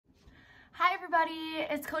everybody,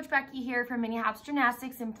 it's Coach Becky here from Mini Hops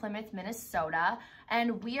Gymnastics in Plymouth, Minnesota,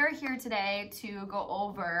 and we are here today to go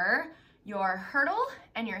over your hurdle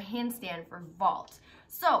and your handstand for vault.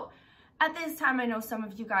 So at this time, I know some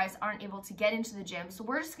of you guys aren't able to get into the gym, so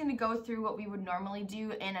we're just going to go through what we would normally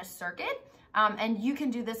do in a circuit, and you can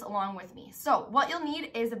do this along with me. So what you'll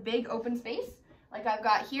need is a big open space like I've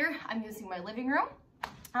got here. I'm using my living room.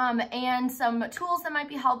 And some tools that might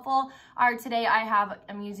be helpful are today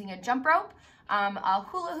I'm using a jump rope, a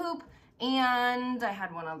hula hoop, and I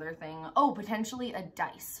had one other thing. Oh, potentially a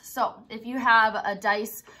dice. So if you have a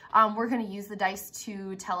dice, we're going to use the dice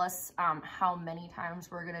to tell us how many times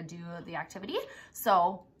we're going to do the activity.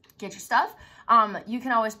 So get your stuff. You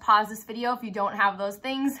can always pause this video if you don't have those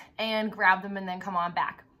things and grab them and then come on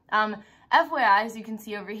back. FYI, as you can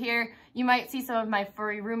see over here, you might see some of my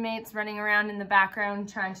furry roommates running around in the background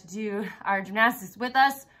trying to do our gymnastics with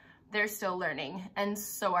us. They're still learning, and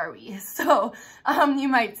so are we. So you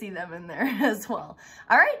might see them in there as well.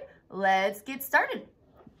 All right, let's get started.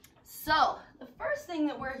 So the first thing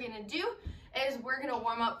that we're gonna do is we're gonna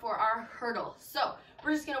warm up for our hurdle. So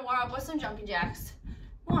we're just gonna warm up with some jumping jacks.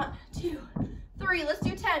 1, 2, 3, let's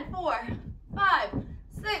do 10, 4, 5,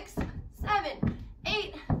 6, 7,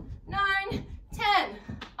 8, 9, 10.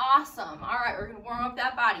 Awesome. All right, we're gonna warm up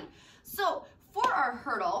that body. So for our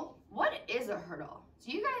hurdle, what is a hurdle?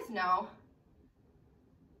 Do you guys know?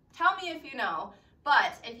 Tell me if you know,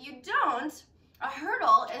 but if you don't, a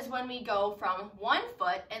hurdle is when we go from 1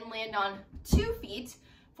 foot and land on 2 feet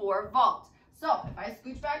for vault. So if I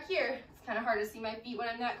scooch back here, it's kind of hard to see my feet when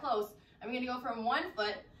I'm that close. I'm gonna go from 1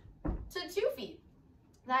 foot to 2 feet.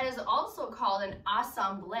 That is also called an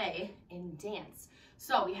assemblée in dance.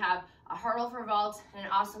 So we have a hurdle for vault and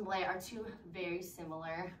an assemblée are two very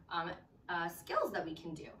similar skills that we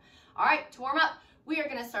can do. All right, to warm up, we are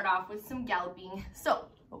gonna start off with some galloping. So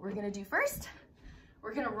what we're gonna do first,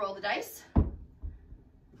 we're gonna roll the dice.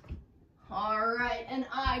 All right, and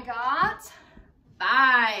I got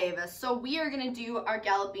 5. So we are gonna do our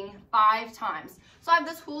galloping 5 times. So I have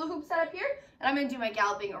this hula hoop set up here, and I'm gonna do my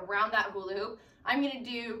galloping around that hula hoop. I'm gonna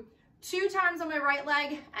do 2 times on my right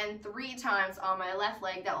leg and 3 times on my left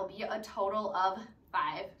leg. That will be a total of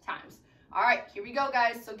 5 times. All right, here we go,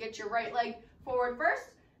 guys. So get your right leg forward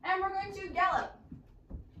first, and we're going to gallop.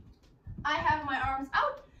 I have my arms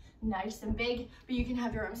out, nice and big, but you can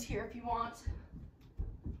have your arms here if you want.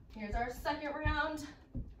 Here's our second round,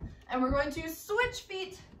 and we're going to switch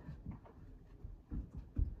feet.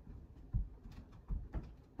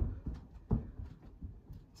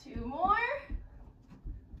 Two more.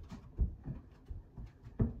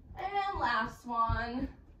 And last one.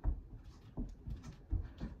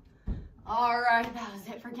 All right, that was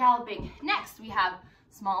it for galloping. Next, we have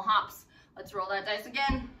small hops. Let's roll that dice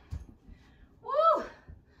again. Woo!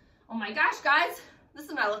 Oh my gosh, guys, this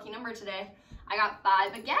is my lucky number today. I got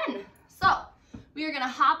 5 again. So we are gonna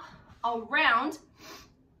hop around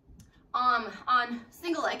on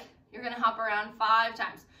single leg. You're gonna hop around 5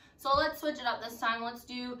 times. So let's switch it up this time. Let's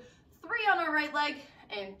do 3 on our right leg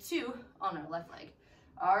and 2 on our left leg.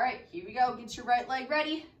 All right, here we go. Get your right leg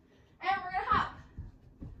ready, and we're gonna hop.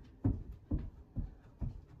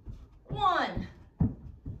 1,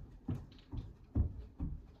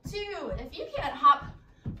 2. If you can't hop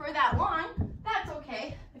for that long, that's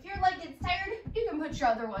okay. If your leg gets tired, you can put your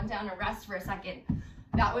other one down and rest for a second.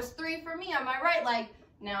 That was 3 for me on my right leg.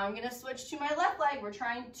 Now I'm gonna switch to my left leg. We're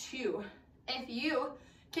trying 2. If you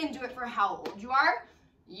can do it for how old you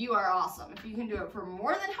are awesome. If you can do it for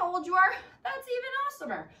more than how old you are, that's even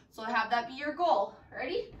awesomer. So have that be your goal.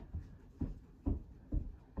 Ready?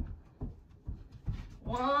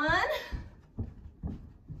 1.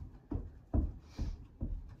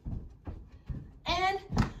 And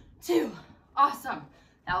 2. Awesome.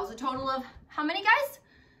 That was a total of how many, guys?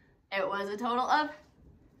 It was a total of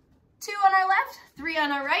 2 on our left, 3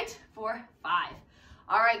 on our right, for 5.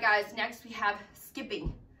 All right, guys, next we have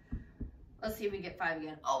skipping. Let's see if we get 5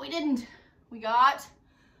 again. Oh, we didn't. We got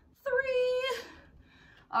 3.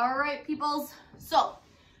 All right, peoples. So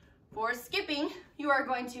for skipping, you are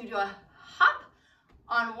going to do a hop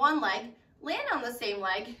on one leg, land on the same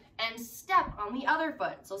leg, and step on the other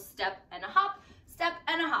foot. So step and a hop, step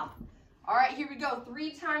and a hop. All right, here we go.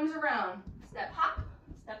 3 times around. Step, hop,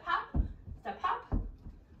 step, hop, step, hop.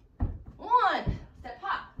 1, step,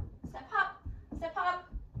 hop, step, hop, step, hop.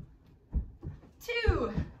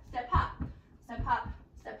 2, step, hop, step, hop,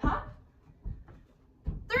 step, hop.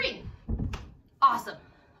 3. Awesome.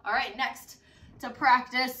 All right, next to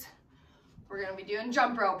practice, we're gonna be doing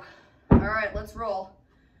jump rope. All right, let's roll.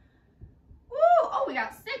 Woo! Oh, we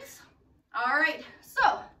got 6. All right,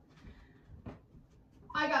 so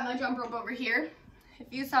I got my jump rope over here.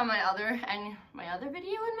 If you saw my other video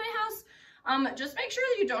in my house, just make sure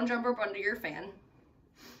that you don't jump rope under your fan.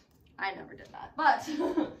 I never did that, but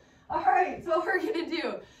all right, so what we're gonna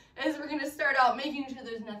do is we're gonna start out making sure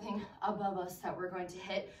there's nothing above us that we're going to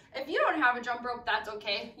hit. If you don't have a jump rope, that's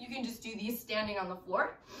okay. You can just do these standing on the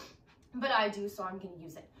floor, but I do, so I'm gonna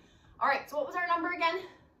use it. All right, so what was our number again?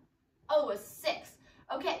 Oh, it was 6.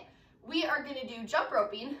 Okay, we are gonna do jump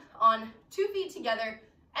roping on 2 feet together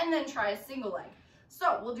and then try a single leg.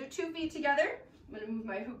 So we'll do 2 feet together. I'm gonna move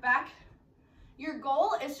my hoop back. Your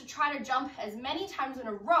goal is to try to jump as many times in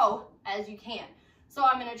a row as you can. So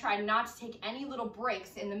I'm gonna try not to take any little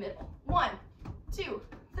breaks in the middle. 1, 2,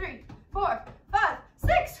 3, 4, 5,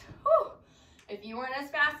 6. Whew. If you weren't as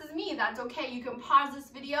fast as me, that's okay. You can pause this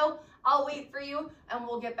video. I'll wait for you and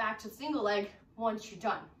we'll get back to single leg once you're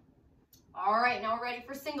done. All right, now we're ready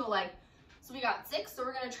for single leg. So we got 6, so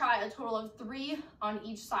we're gonna try a total of 3 on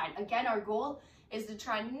each side. Again, our goal is to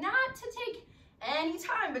try not to take any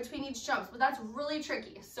time between each jumps, but that's really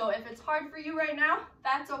tricky. So if it's hard for you right now,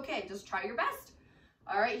 that's okay. Just try your best.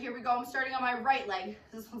 All right, here we go. I'm starting on my right leg.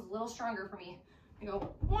 This one's a little stronger for me. I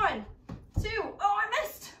go 1, 2, oh, I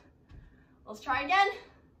missed. Let's try again.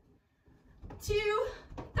 2,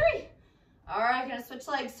 3. All right, I'm gonna switch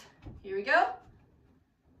legs. Here we go.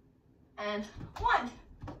 And 1,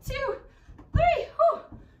 2, 3. Whew.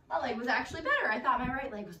 That leg was actually better. I thought my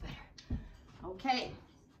right leg was better. Okay.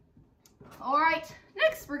 All right,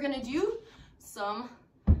 next we're gonna do some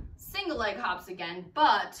single leg hops again,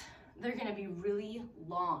 but they're gonna be really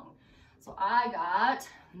long. So I got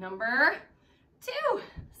number 2.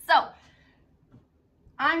 So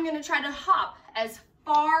I'm gonna try to hop as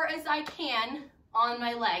far as I can on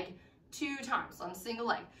my leg 2 times on single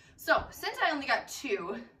leg. So since I only got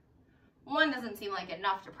 2, 1 doesn't seem like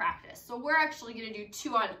enough to practice. So we're actually gonna do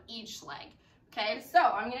 2 on each leg. Okay, so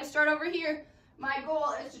I'm gonna start over here. My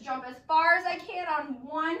goal is to jump as far as I can on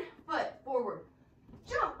 1 foot forward.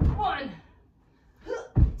 Jump, 1,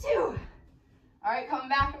 2. All right, coming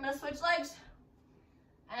back, I'm gonna switch legs.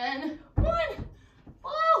 And 1,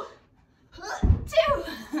 whoa,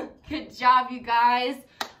 2. Good job, you guys.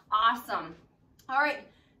 Awesome. All right,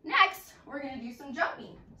 next, we're gonna do some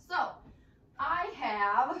jumping. So I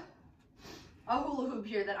have a hula hoop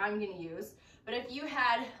here that I'm gonna use. But if you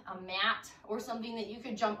had a mat or something that you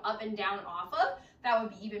could jump up and down off of, that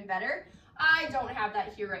would be even better. I don't have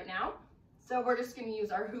that here right now. So we're just gonna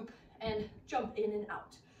use our hoop and jump in and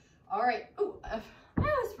out. All right, oh, I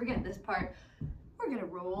always forget this part. We're gonna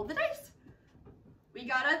roll the dice. We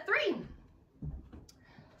got a 3.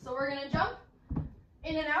 So we're gonna jump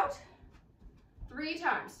in and out 3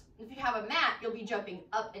 times. If you have a mat, you'll be jumping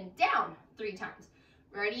up and down 3 times.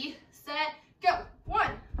 Ready, set, go.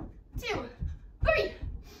 1, 2, 3.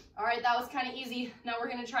 All right, that was kind of easy. Now we're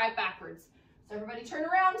gonna try it backwards. So everybody turn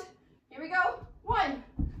around. Here we go. 1,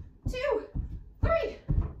 2, 3.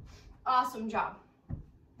 Awesome job.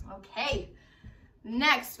 Okay,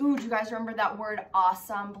 next, ooh, do you guys remember that word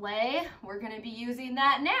assemble? We're gonna be using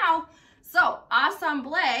that now. So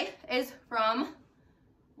assemble is from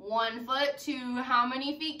 1 foot to how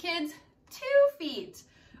many feet, kids? 2 feet.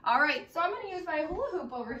 All right, so I'm gonna use my hula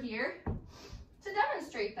hoop over here to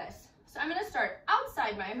demonstrate this. So I'm gonna start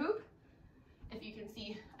outside my hoop. If you can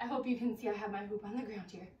see, I hope you can see I have my hoop on the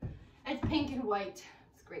ground here. It's pink and white,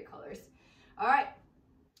 it's great colors. All right,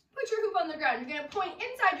 put your hoop on the ground. You're gonna point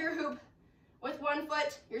inside your hoop with 1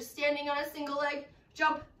 foot. You're standing on a single leg,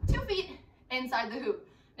 jump 2 feet inside the hoop.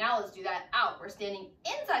 Now let's do that out. We're standing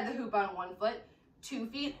inside the hoop on 1 foot, 2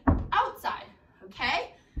 feet outside,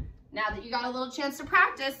 okay? Now that you got a little chance to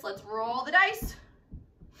practice, let's roll the dice.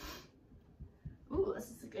 Ooh,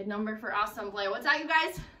 this is a good number for assemble. What's that, you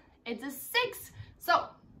guys? It's a 6. So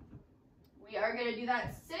we are gonna do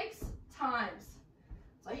that 6 times.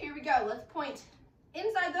 So here we go. Let's point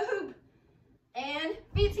inside the hoop and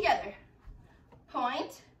feet together.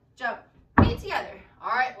 Point, jump, feet together.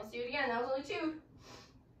 All right, let's do it again. That was only 2.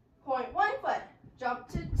 Point 1 foot, jump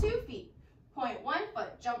to 2 feet. Point 1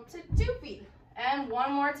 foot, jump to 2 feet. And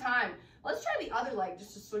one more time. Let's try the other leg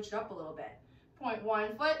just to switch it up a little bit. Point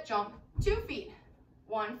 1 foot, jump 2 feet.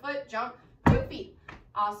 1 foot, jump 2 feet.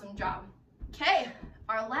 Awesome job. Okay,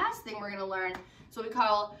 our last thing we're gonna learn is what we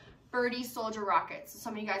call birdie soldier rockets. So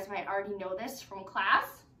some of you guys might already know this from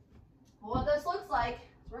class. What this looks like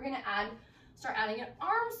is we're gonna start adding an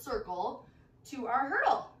arm circle to our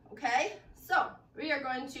hurdle, okay? So we are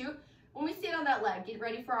going to, when we stand on that leg, get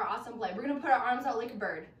ready for our awesome play. We're gonna put our arms out like a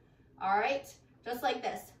bird, all right? Just like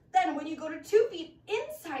this. Then when you go to 2 feet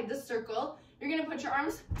inside the circle, you're gonna put your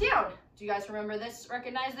arms down. Do you guys remember this,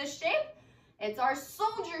 recognize this shape? It's our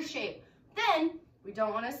soldier shape. Then We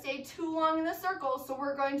don't want to stay too long in the circle, so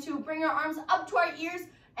we're going to bring our arms up to our ears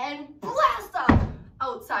and blast up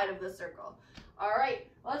outside of the circle. All right,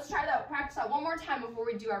 let's try that, practice that one more time before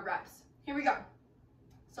we do our reps. Here we go.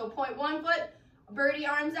 So point 1 foot, birdie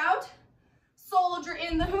arms out, soldier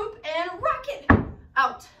in the hoop, and rocket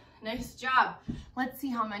out. Nice job. Let's see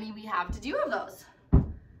how many we have to do of those.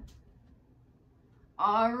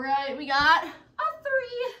 All right, we got a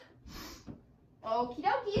 3. Okie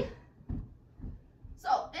dokie.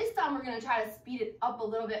 So this time we're gonna try to speed it up a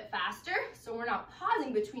little bit faster, so we're not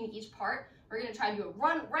pausing between each part. We're gonna try to do a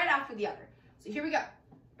run right after the other. So here we go.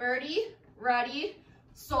 Birdie, ready,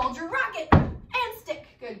 soldier, rocket, and stick.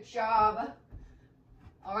 Good job.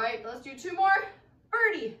 All right, let's do 2 more.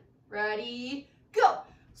 Birdie, ready, go.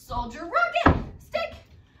 Soldier, rocket, stick,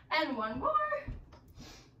 and 1 more.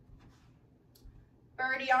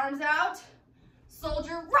 Birdie, arms out,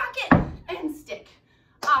 soldier, rocket, and stick.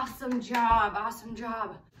 Awesome job, awesome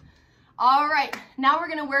job. All right, now we're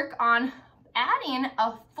gonna work on adding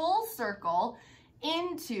a full circle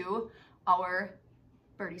into our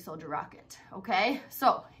birdie, soldier, rocket, okay?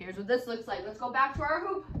 So here's what this looks like. Let's go back to our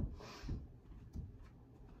hoop.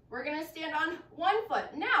 We're gonna stand on 1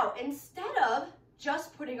 foot. Now, instead of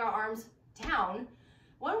just putting our arms down,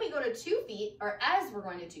 when we go to 2 feet, or as we're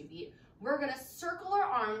going to 2 feet, we're gonna circle our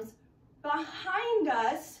arms behind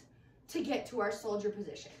us to get to our soldier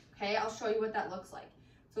position, okay? I'll show you what that looks like.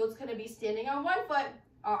 So it's gonna be standing on 1 foot,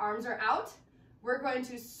 our arms are out, we're going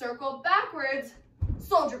to circle backwards,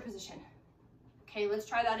 soldier position. Okay, let's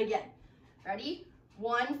try that again. Ready?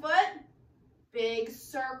 1 foot, big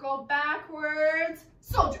circle backwards,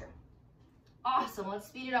 soldier. Awesome, let's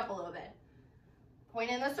speed it up a little bit.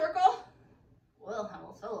 Point in the circle. Whoa, I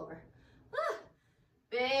almost fell over. Ah.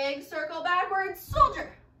 Big circle backwards,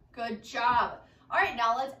 soldier. Good job. All right,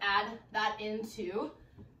 now let's add that into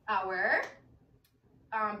our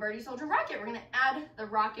birdie, soldier, rocket. We're gonna add the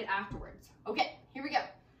rocket afterwards. Okay, here we go.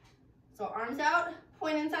 So arms out,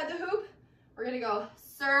 point inside the hoop. We're gonna go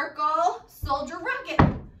circle, soldier, rocket.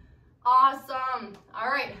 Awesome. All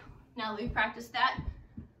right, now that we've practiced that,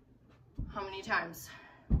 how many times?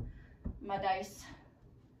 My dice.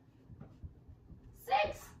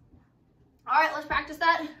 6. All right, let's practice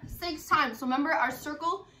that 6 times. So remember, our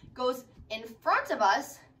circle goes in front of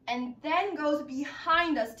us and then goes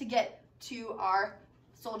behind us to get to our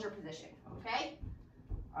soldier position, okay?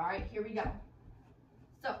 All right, here we go.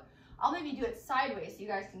 So I'll maybe do it sideways so you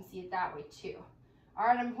guys can see it that way too. All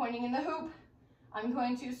right, I'm pointing in the hoop. I'm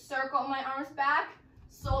going to circle my arms back,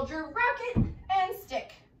 soldier, rocket, and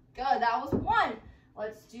stick. Good, that was 1.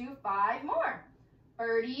 Let's do 5 more.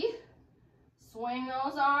 Birdie, swing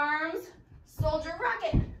those arms, soldier,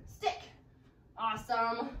 rocket, stick.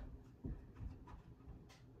 Awesome.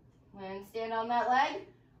 Then stand on that leg,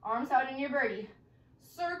 arms out in your birdie.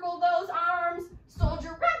 Circle those arms, soldier,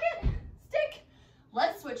 rocket, stick.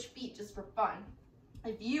 Let's switch feet just for fun.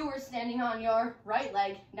 If you were standing on your right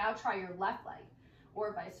leg, now try your left leg,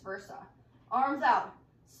 or vice versa. Arms out,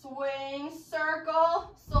 swing,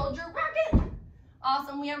 circle, soldier, rocket.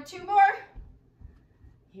 Awesome, we have 2 more.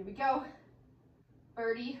 Here we go.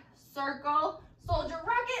 Birdie, circle, soldier,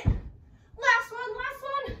 rocket. Last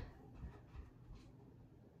one.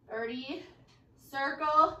 Birdie,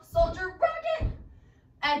 circle, soldier, rocket.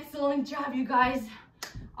 Excellent job, you guys.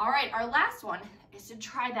 All right, our last one is to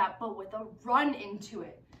try that, but with a run into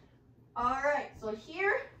it. All right, so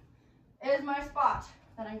here is my spot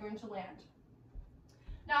that I'm going to land.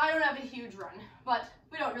 Now, I don't have a huge run, but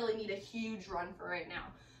we don't really need a huge run for right now.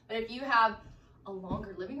 But if you have a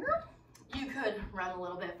longer living room, you could run a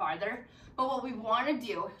little bit farther. But what we want to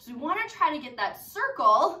do is we want to try to get that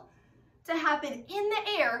circle to happen in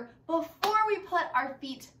the air before we put our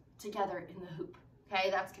feet together in the hoop.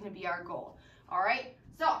 Okay, that's going to be our goal. All right,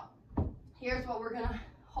 so here's what we're going to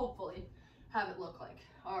hopefully have it look like.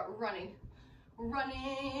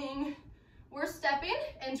 Running. We're stepping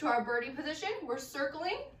into our birdie position. We're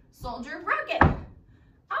circling, soldier, rocket.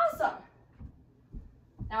 Awesome.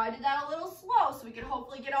 Now I did that a little slow so we could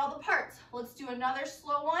hopefully get all the parts. Let's do another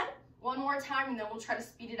slow one more time, and then we'll try to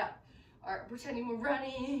speed it up. All right, pretending we're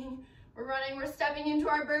running. We're stepping into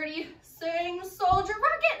our birdie. Sing, soldier,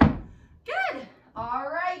 rocket. Good. All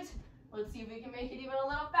right. Let's see if we can make it even a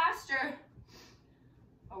little faster.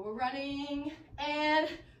 Oh, we're running and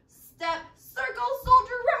step, circle,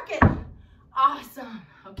 soldier, rocket. Awesome.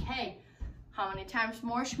 Okay. How many times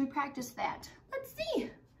more should we practice that? Let's see.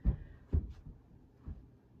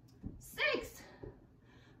 6. I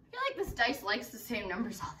feel like this dice likes the same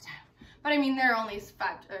numbers all the time. But I mean, there are only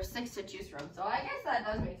 5 or 6 to choose from, so I guess that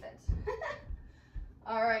does make sense.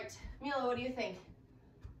 All right. Mila, what do you think?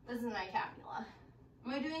 This is my capula.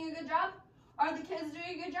 Am I doing a good job? Are the kids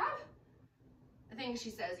doing a good job? I think she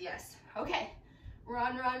says yes. Okay.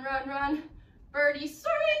 Run, run, run, run. Birdie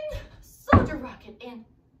swing. Soldier rocket in.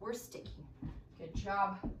 We're sticking. Good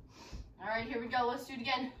job. All right, here we go. Let's do it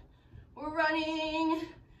again. We're running.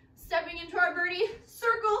 Stepping into our birdie.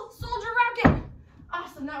 Circle, soldier rocket.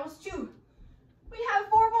 Awesome, that was 2. We have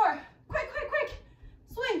 4 more. Quick, quick, quick.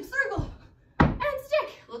 Swing, circle, and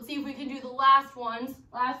stick. Let's see if we can do the last ones,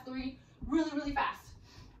 last 3, really, really fast.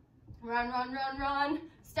 Run, run, run, run.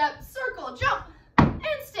 Step, circle, jump, and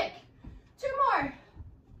stick. 2 more.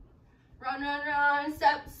 Run, run, run.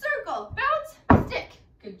 Step, circle, bounce, stick.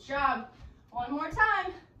 Good job. 1 more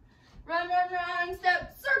time. Run, run, run.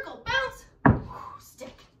 Step, circle, bounce,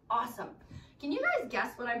 stick. Awesome. Can you guys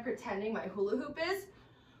guess what I'm pretending my hula hoop is?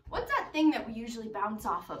 What's that thing that we usually bounce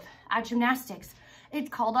off of at gymnastics? It's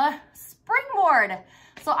called a springboard.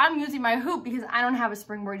 So I'm using my hoop because I don't have a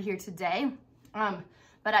springboard here today.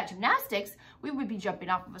 But at gymnastics, we would be jumping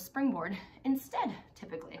off of a springboard instead,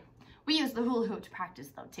 typically. We use the hula hoop to practice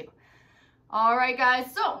though too. All right,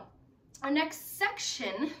 guys, so our next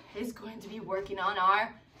section is going to be working on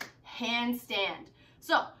our handstand.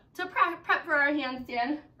 So to prep for our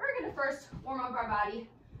handstand, we're gonna first warm up our body.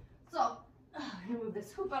 So I'm gonna move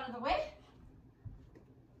this hoop out of the way.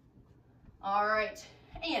 All right,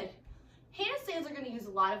 and handstands are gonna use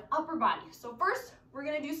a lot of upper body. So first, we're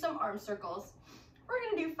gonna do some arm circles. We're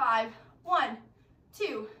gonna do 5. 1,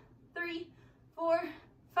 2, 3, 4,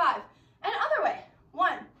 5. And other way.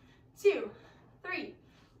 1, 2, 3,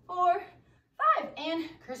 4, 5. And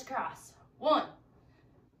crisscross. 1,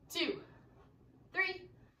 2, 3,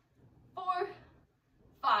 4,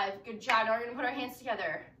 5. Good job. Now we're gonna put our hands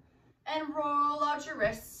together and roll out your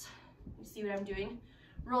wrists. You see what I'm doing?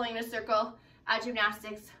 Rolling in a circle. At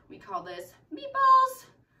gymnastics, we call this meatballs.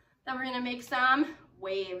 Then we're gonna make some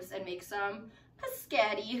waves and make some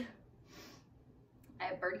Piscati. I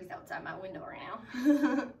have birdies outside my window right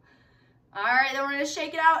now. All right, then we're gonna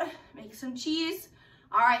shake it out, make some cheese.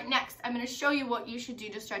 All right, next, I'm gonna show you what you should do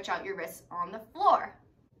to stretch out your wrists on the floor.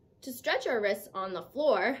 To stretch our wrists on the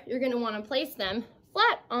floor, you're gonna wanna place them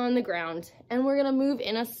flat on the ground, and we're gonna move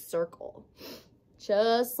in a circle,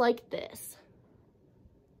 just like this.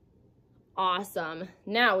 Awesome.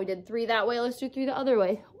 Now we did 3 that way, let's do 3 the other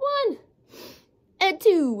way. 1, and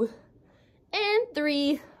 2, and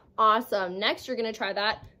 3. Awesome. Next, you're gonna try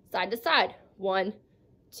that side to side. 1,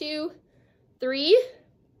 2, 3.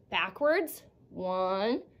 Backwards.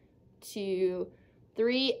 1, 2,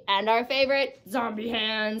 3. And our favorite, zombie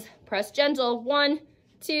hands. Press gentle. 1,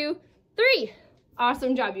 2, 3.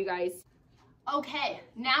 Awesome job, you guys. Okay,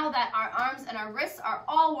 now that our arms and our wrists are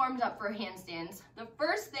all warmed up for handstands, the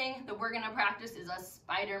first thing that we're gonna practice is a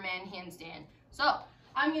Spider-Man handstand. So,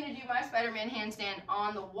 I'm gonna do my Spider-Man handstand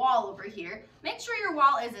on the wall over here. Make sure your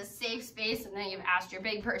wall is a safe space and then you've asked your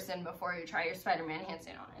big person before you try your Spider-Man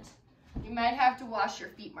handstand on it. You might have to wash your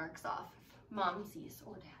feet marks off if mom sees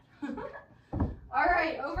or dad. All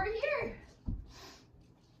right, over here.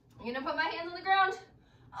 I'm gonna put my hands on the ground.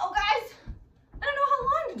 Oh guys, I don't know how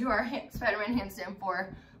long to do our Spider-Man handstand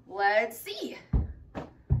for. Let's see.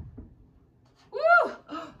 Woo!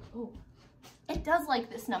 Oh, it does like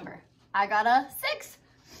this number. I got a 6.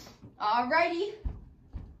 Alrighty.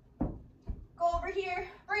 Go over here.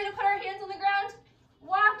 We're gonna put our hands on the ground.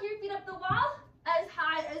 Walk your feet up the wall as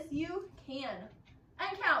high as you can.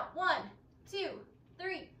 And count 1, 2,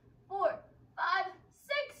 3, 4, 5,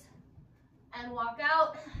 6. And walk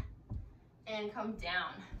out and come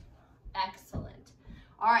down. Excellent.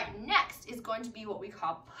 All right, next is going to be what we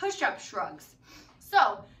call push-up shrugs.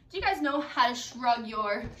 So, do you guys know how to shrug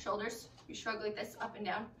your shoulders? You shrug like this, up and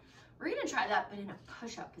down. We're gonna try that, but in a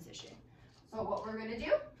push-up position. So what we're gonna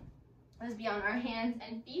do is be on our hands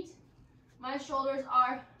and feet. My shoulders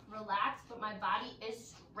are relaxed, but my body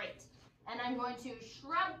is straight. And I'm going to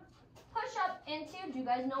shrug, push up into, do you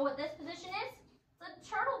guys know what this position is? It's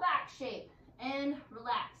a turtle back shape. And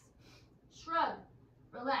relax. Shrug,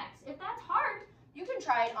 relax. If that's hard, you can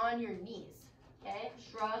try it on your knees. Okay,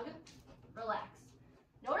 shrug, relax.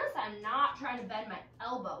 Notice I'm not trying to bend my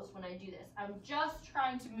elbows when I do this. I'm just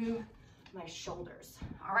trying to move my shoulders.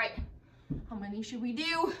 All right, how many should we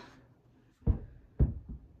do?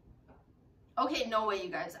 Okay, no way, you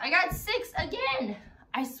guys. I got 6 again.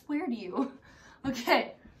 I swear to you.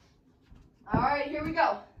 Okay. All right, here we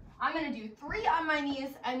go. I'm gonna do 3 on my knees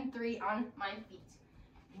and 3 on my feet.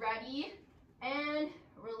 Ready, and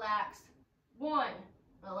relax. 1,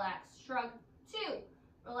 relax, shrug. 2,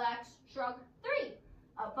 relax, shrug. 3,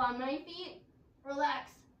 up on my feet,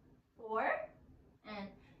 relax. 4, and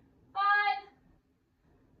 5,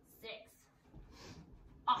 6.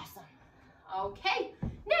 Awesome. Okay,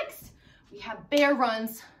 next we have bear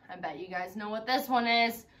runs. I bet you guys know what this one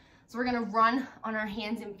is. So we're gonna run on our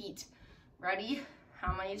hands and feet. Ready?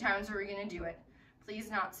 How many times are we gonna do it?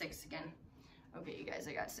 Please not 6 again. Okay, you guys,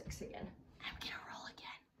 I got 6 again. I'm gonna roll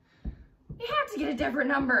again. You have to get a different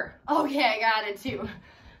number. Okay, I got it 2.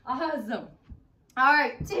 Awesome. All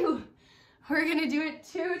right, 2. We're gonna do it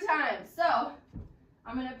 2 times. So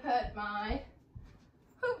I'm gonna put my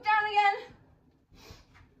hoop down again.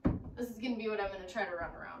 This is gonna be what I'm gonna try to run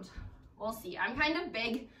around. We'll see. I'm kind of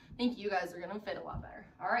big. I think you guys are gonna fit a lot better.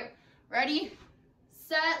 All right, ready,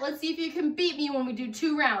 set. Let's see if you can beat me when we do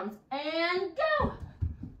 2 rounds. And go.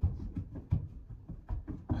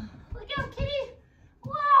 Look out, kitty.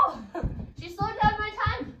 Wow, she slowed down my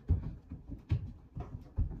time.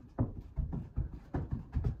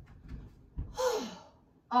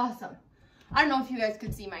 Awesome. I don't know if you guys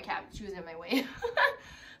could see my cat, but she was in my way.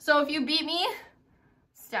 So if you beat me,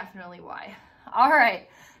 it's definitely why. All right,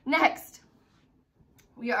 next,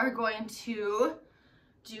 we are going to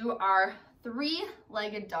do our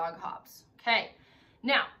 3-legged dog hops. Okay,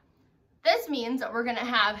 now, this means that we're gonna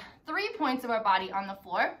have 3 points of our body on the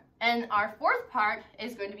floor, and our 4th part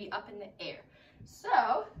is going to be up in the air.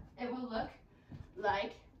 So it will look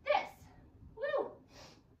like this. Woo!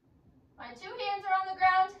 My 2 hands are on the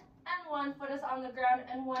ground, and 1 foot is on the ground,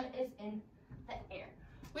 and 1 is in the air.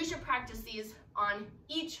 We should practice these on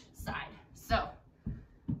each side. So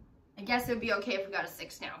I guess it would be okay if we got a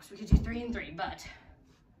 6 now, because we could do 3 and 3, but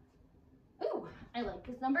ooh, I like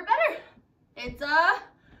this number better. It's a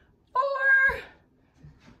 4.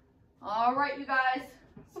 All right, you guys.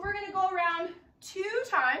 So we're gonna go around 2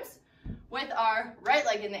 times with our right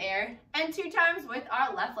leg in the air and 2 times with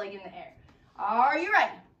our left leg in the air. Are you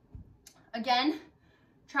ready? Again,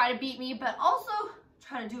 try to beat me, but also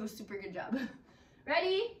try to do a super good job.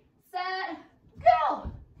 Ready, set, go.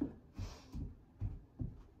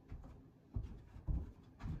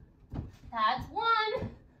 That's 1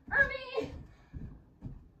 for me.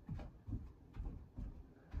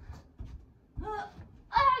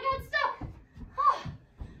 I got stuck.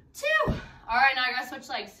 2. All right, now I gotta switch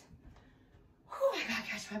legs. Whew, I gotta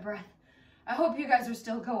catch my breath. I hope you guys are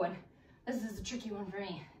still going. This is a tricky one for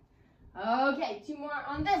me. Okay, 2 more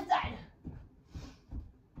on this side.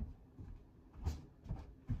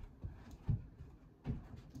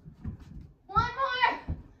 One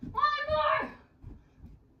more.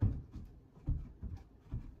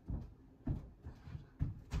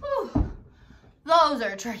 Whew. Those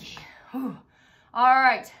are tricky. Whew. All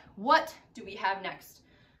right, what do we have next?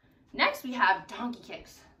 Next, we have donkey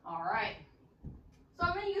kicks. All right. So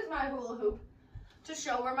I'm gonna use my hula hoop to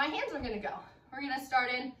show where my hands are gonna go. We're gonna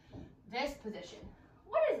start in this position.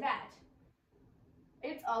 What is that?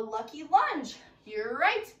 It's a lucky lunge. You're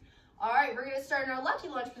right. All right, we're gonna start in our lucky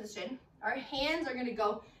lunge position. Our hands are gonna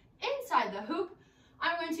go inside the hoop.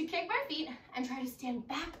 I'm going to kick my feet and try to stand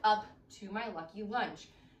back up to my lucky lunge.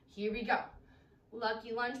 Here we go.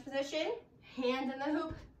 Lucky lunge position, hands in the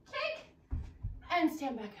hoop, kick, and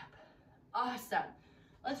stand back up. Awesome.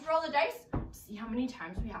 Let's roll the dice, see how many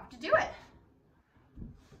times we have to do it.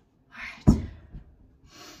 All right.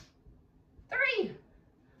 3.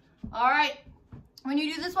 All right. When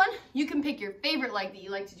you do this one, you can pick your favorite leg that you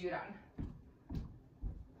like to do it on.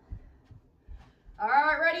 All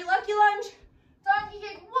right, ready? Lucky lunge. Donkey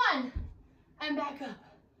kick. 1, and back up.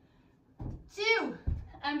 2,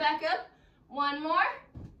 and back up. 1 more.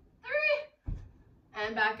 3,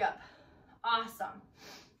 and back up. Awesome.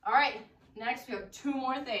 All right, next we have 2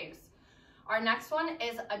 more things. Our next one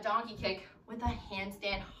is a donkey kick with a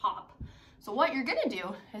handstand hop. So what you're gonna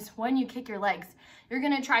do is when you kick your legs, you're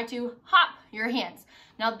gonna try to hop your hands.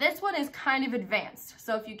 Now this one is kind of advanced,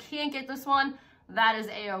 so if you can't get this one, that is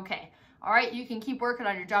a-okay. All right, you can keep working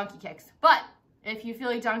on your donkey kicks, but if you feel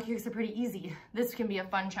like donkey kicks are pretty easy, this can be a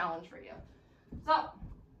fun challenge for you. So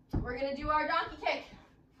we're gonna do our donkey kick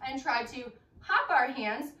and try to hop our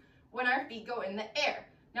hands when our feet go in the air.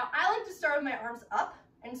 Now I like to start with my arms up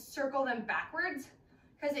and circle them backwards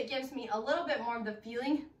because it gives me a little bit more of the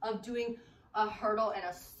feeling of doing a hurdle and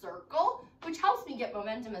a circle, which helps me get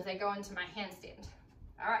momentum as I go into my handstand.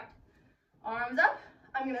 All right, arms up.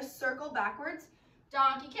 I'm gonna circle backwards,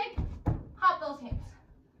 donkey kick, hop those hands.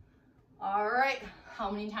 All right,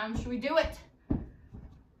 how many times should we do it?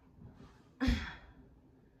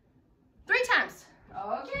 3 times.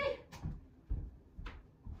 Okay.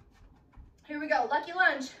 Here we go, lucky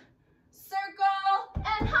lunge. Circle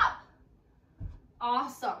and hop.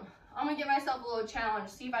 Awesome. I'm gonna give myself a little challenge,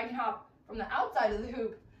 see if I can hop from the outside of the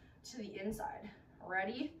hoop to the inside.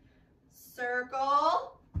 Ready?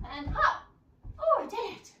 Circle and hop. Oh, I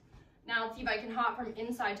did it. Now let's see if I can hop from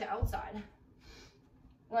inside to outside.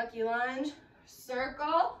 Lucky lunge,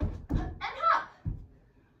 circle, and hop.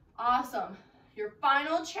 Awesome. Your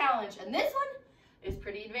final challenge, and this one is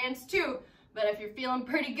pretty advanced too, but if you're feeling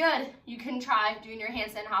pretty good, you can try doing your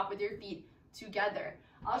handstand hop with your feet together.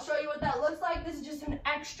 I'll show you what that looks like. This is just an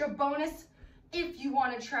extra bonus if you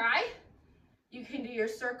want to try. You can do your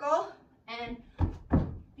circle and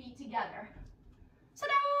feet together.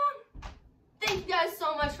 Ta-da! Thank you guys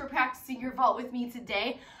so much for practicing your vault with me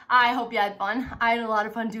today. I hope you had fun. I had a lot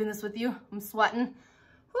of fun doing this with you. I'm sweating.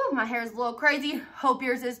 Whew, my hair is a little crazy. Hope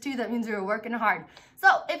yours is too. That means you're working hard. So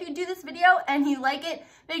if you do this video and you like it,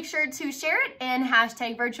 make sure to share it and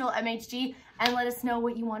hashtag virtualmhg and let us know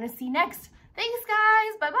what you want to see next. Thanks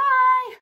guys. Bye-bye.